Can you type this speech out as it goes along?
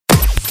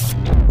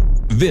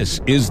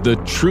This is the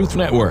Truth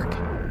Network.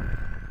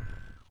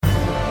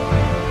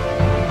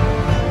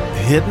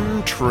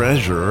 Hidden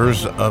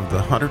treasures of the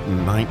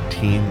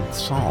 119th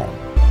Psalm.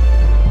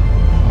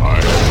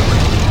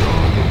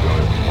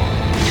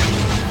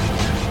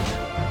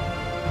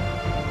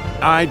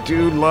 I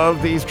do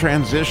love these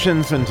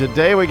transitions, and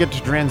today we get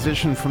to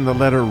transition from the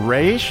letter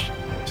Resh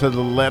to the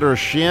letter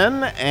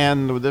Shin,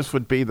 and this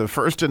would be the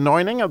first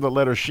anointing of the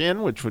letter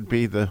Shin, which would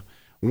be the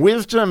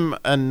wisdom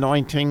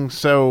anointing.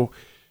 So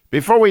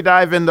before we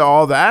dive into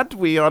all that,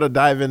 we ought to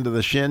dive into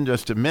the Shin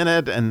just a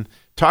minute and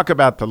talk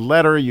about the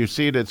letter. You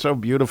see it, it's so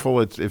beautiful.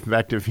 It's, in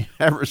fact, if you've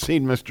ever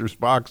seen Mr.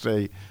 Spock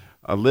say,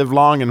 live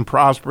long and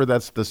prosper,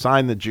 that's the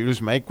sign that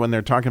Jews make when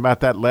they're talking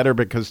about that letter,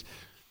 because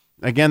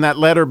again, that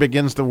letter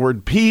begins the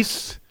word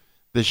peace,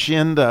 the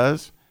Shin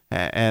does,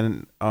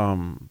 and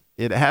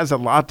it has a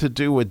lot to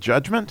do with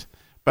judgment.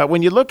 But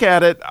when you look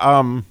at it,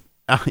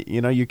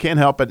 you can't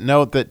help but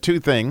note that two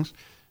things.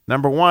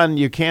 Number one,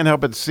 you can't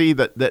help but see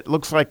that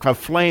looks like a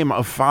flame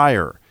of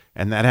fire,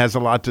 and that has a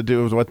lot to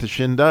do with what the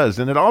Shin does.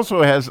 And it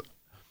also has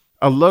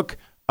a look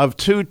of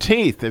two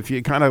teeth, if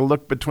you kind of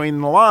look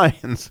between the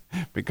lines,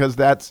 because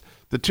that's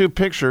the two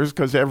pictures,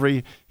 because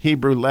every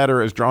Hebrew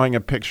letter is drawing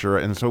a picture.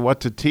 And so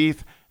what do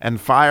teeth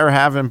and fire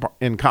have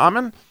in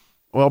common?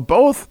 Well,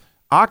 both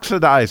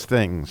oxidize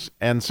things.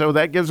 And so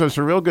that gives us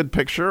a real good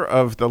picture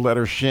of the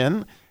letter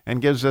Shin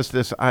and gives us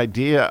this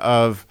idea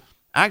of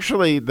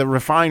actually the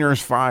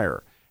refiner's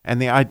fire and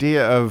the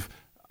idea of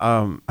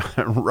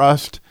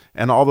rust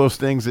and all those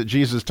things that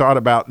Jesus taught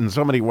about in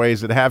so many ways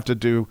that have to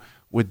do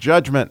with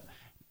judgment.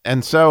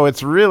 And so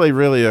it's really,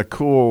 really a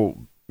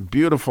cool,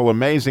 beautiful,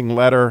 amazing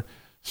letter.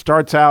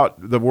 Starts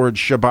out the word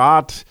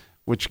Shabbat,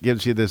 which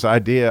gives you this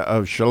idea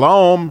of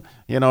shalom,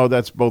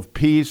 that's both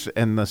peace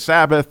and the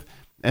Sabbath.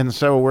 And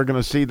so we're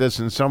going to see this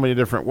in so many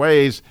different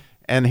ways.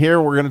 And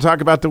here we're going to talk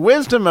about the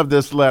wisdom of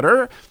this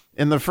letter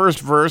in the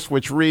first verse,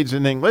 which reads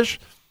in English.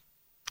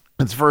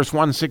 It's verse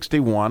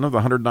 161 of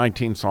the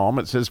 119th Psalm.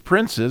 It says,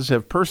 "Princes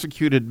have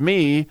persecuted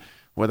me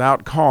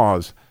without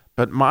cause,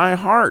 but my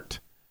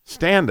heart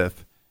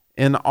standeth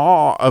in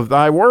awe of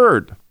thy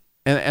word."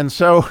 And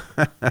so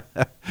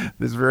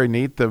this is very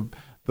neat. The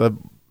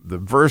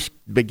verse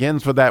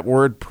begins with that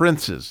word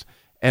princes,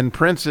 and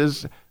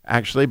princes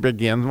actually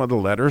begins with the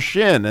letter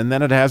Shin, and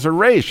then it has a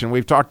Resh. And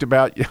we've talked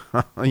about,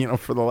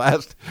 for the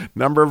last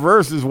number of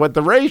verses what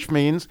the Resh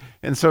means.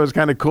 And so it's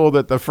kind of cool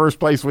that the first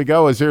place we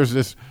go is here's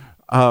this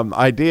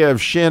idea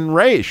of Shin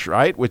Resh,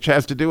 right, which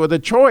has to do with a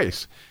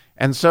choice.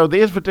 And so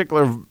these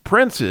particular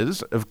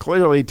princes have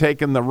clearly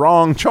taken the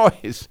wrong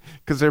choice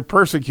because they're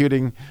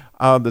persecuting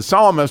the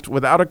psalmist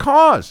without a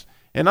cause.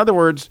 In other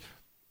words,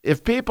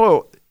 if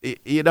people,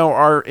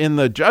 are in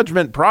the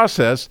judgment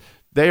process,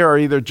 they are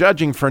either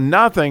judging for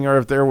nothing, or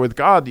if they're with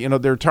God,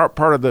 they're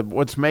part of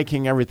what's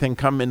making everything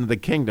come into the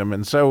kingdom.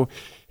 And so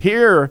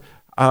here,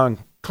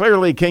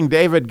 clearly King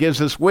David gives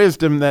us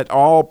wisdom that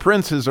all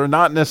princes are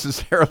not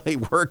necessarily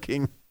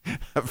working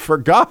for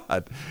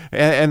God.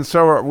 And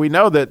so we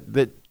know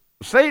that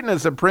Satan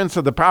is the prince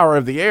of the power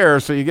of the air,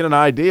 so you get an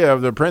idea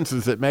of the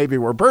princes that maybe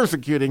were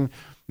persecuting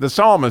the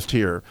psalmist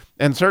here.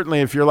 And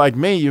certainly if you're like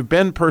me, you've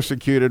been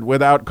persecuted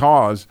without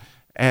cause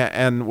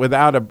and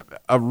without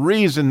a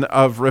reason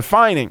of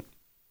refining.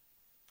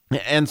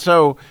 And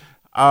so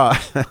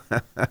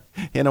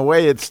in a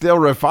way, it still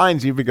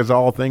refines you because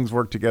all things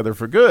work together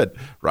for good,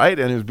 right?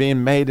 And is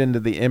being made into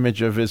the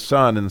image of his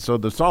son. And so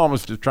the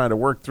psalmist is trying to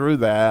work through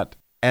that.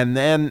 And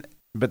then,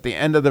 but the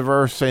end of the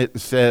verse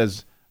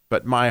says,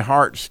 "But my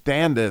heart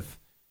standeth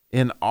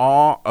in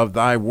awe of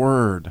thy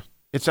word."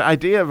 It's the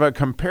idea of a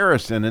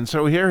comparison. And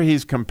so here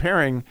he's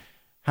comparing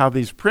how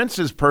these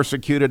princes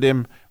persecuted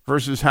him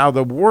versus how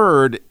the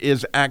word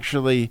is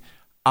actually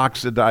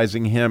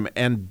oxidizing him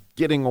and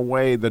getting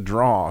away the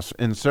dross.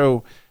 And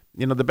so,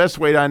 the best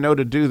way I know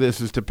to do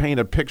this is to paint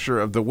a picture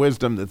of the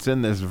wisdom that's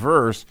in this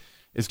verse,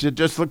 is to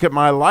just look at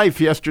my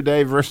life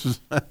yesterday versus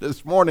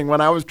this morning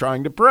when I was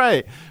trying to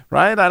pray,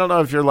 right? I don't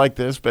know if you're like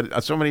this,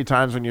 but so many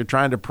times when you're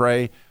trying to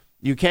pray,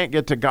 you can't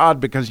get to God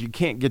because you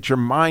can't get your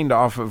mind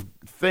off of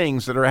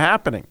things that are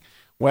happening.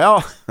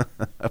 Well,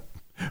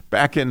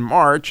 back in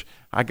March,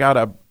 I got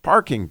a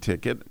parking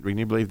ticket. Can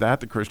you believe that?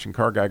 The Christian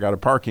car guy got a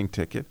parking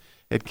ticket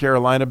at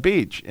Carolina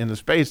Beach in a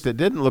space that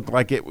didn't look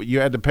like it. You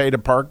had to pay to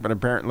park, but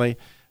apparently,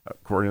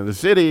 according to the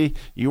city,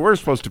 you were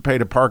supposed to pay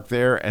to park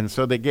there. And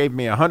so they gave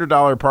me a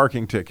 $100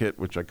 parking ticket,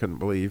 which I couldn't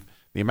believe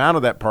the amount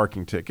of that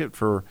parking ticket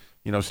for,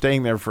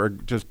 staying there for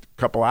just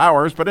a couple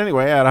hours. But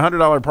anyway, I had a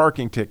 $100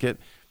 parking ticket.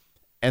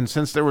 And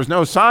since there was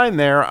no sign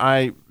there,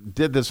 I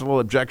did this little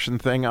objection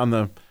thing on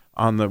the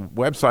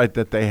website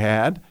that they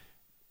had.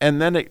 And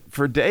then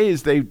for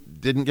days, they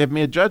didn't give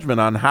me a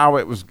judgment on how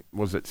it was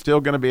it still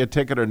going to be a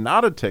ticket or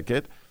not a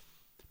ticket.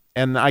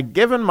 And I'd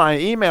given my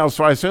email,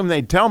 so I assumed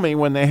they'd tell me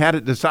when they had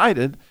it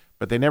decided,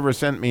 but they never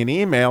sent me an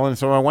email. And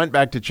so I went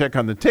back to check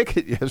on the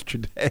ticket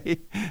yesterday.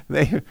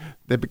 They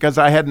because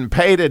I hadn't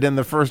paid it in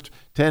the first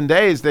 10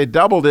 days, they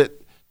doubled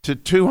it to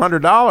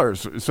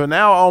 $200. So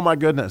now, oh my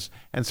goodness.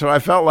 And so I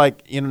felt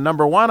like,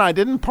 number one, I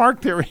didn't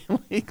park there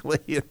illegally.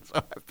 And so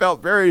I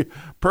felt very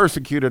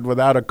persecuted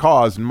without a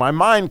cause. And my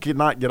mind could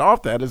not get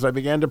off that as I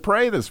began to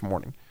pray this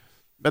morning.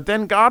 But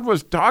then God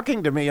was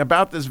talking to me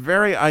about this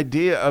very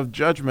idea of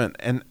judgment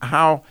and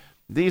how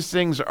these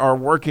things are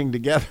working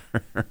together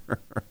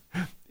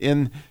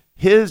in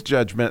his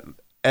judgment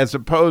as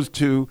opposed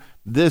to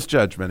this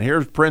judgment.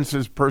 Here's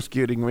princes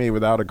persecuting me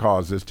without a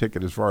cause, this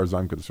ticket as far as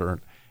I'm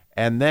concerned.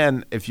 And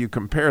then if you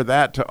compare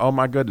that to, oh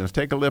my goodness,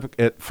 take a look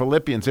at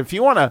Philippians. If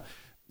you want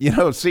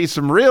to, see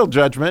some real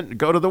judgment,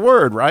 go to the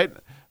word, right?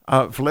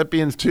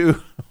 Philippians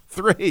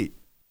 2:3.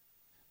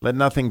 Let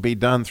nothing be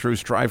done through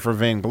strife or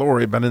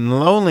vainglory, but in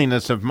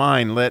lowliness of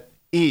mind, let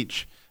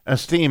each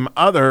esteem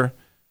other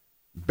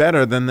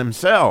better than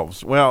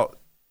themselves. Well,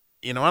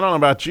 I don't know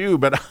about you,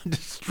 but I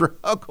just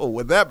struggle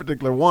with that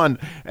particular one.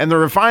 And the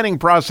refining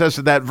process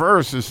of that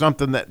verse is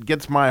something that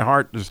gets my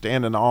heart to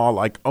stand in awe,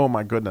 like, oh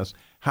my goodness,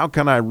 how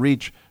can I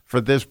reach for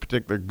this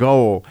particular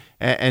goal?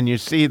 And you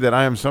see that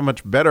I am so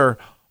much better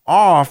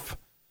off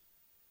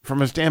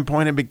from a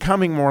standpoint of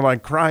becoming more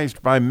like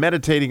Christ by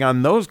meditating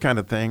on those kind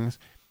of things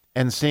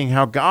and seeing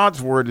how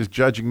God's word is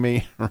judging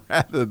me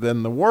rather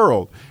than the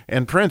world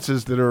and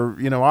princes that are,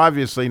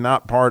 obviously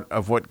not part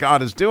of what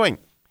God is doing.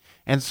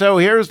 And so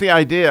here's the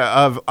idea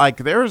of,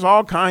 there's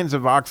all kinds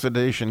of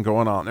oxidation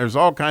going on. There's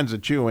all kinds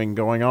of chewing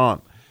going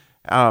on,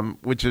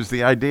 which is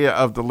the idea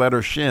of the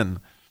letter Shin.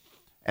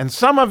 And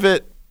some of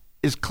it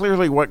is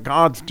clearly what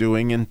God's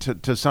doing, and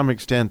to some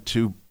extent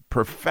to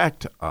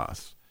perfect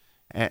us.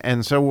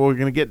 And so we're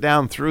going to get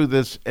down through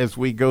this as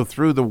we go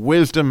through the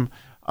wisdom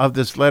of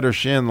this letter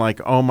Shin,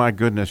 oh my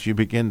goodness, you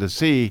begin to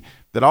see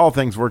that all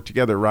things work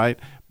together, right?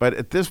 But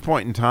at this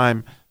point in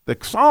time, the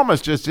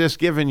psalmist is just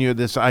giving you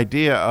this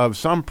idea of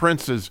some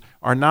princes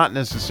are not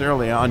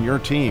necessarily on your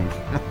team,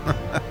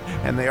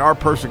 and they are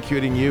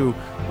persecuting you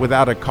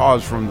without a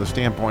cause from the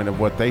standpoint of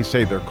what they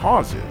say their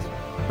cause is.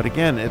 But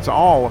again, it's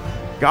all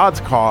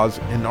God's cause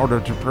in order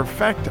to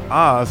perfect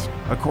us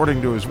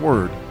according to his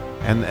word.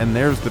 And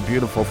there's the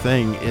beautiful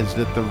thing, is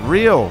that the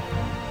real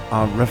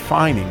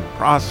refining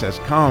process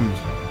comes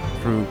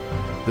through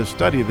the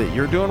study that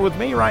you're doing with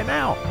me right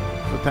now.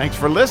 So thanks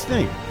for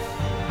listening.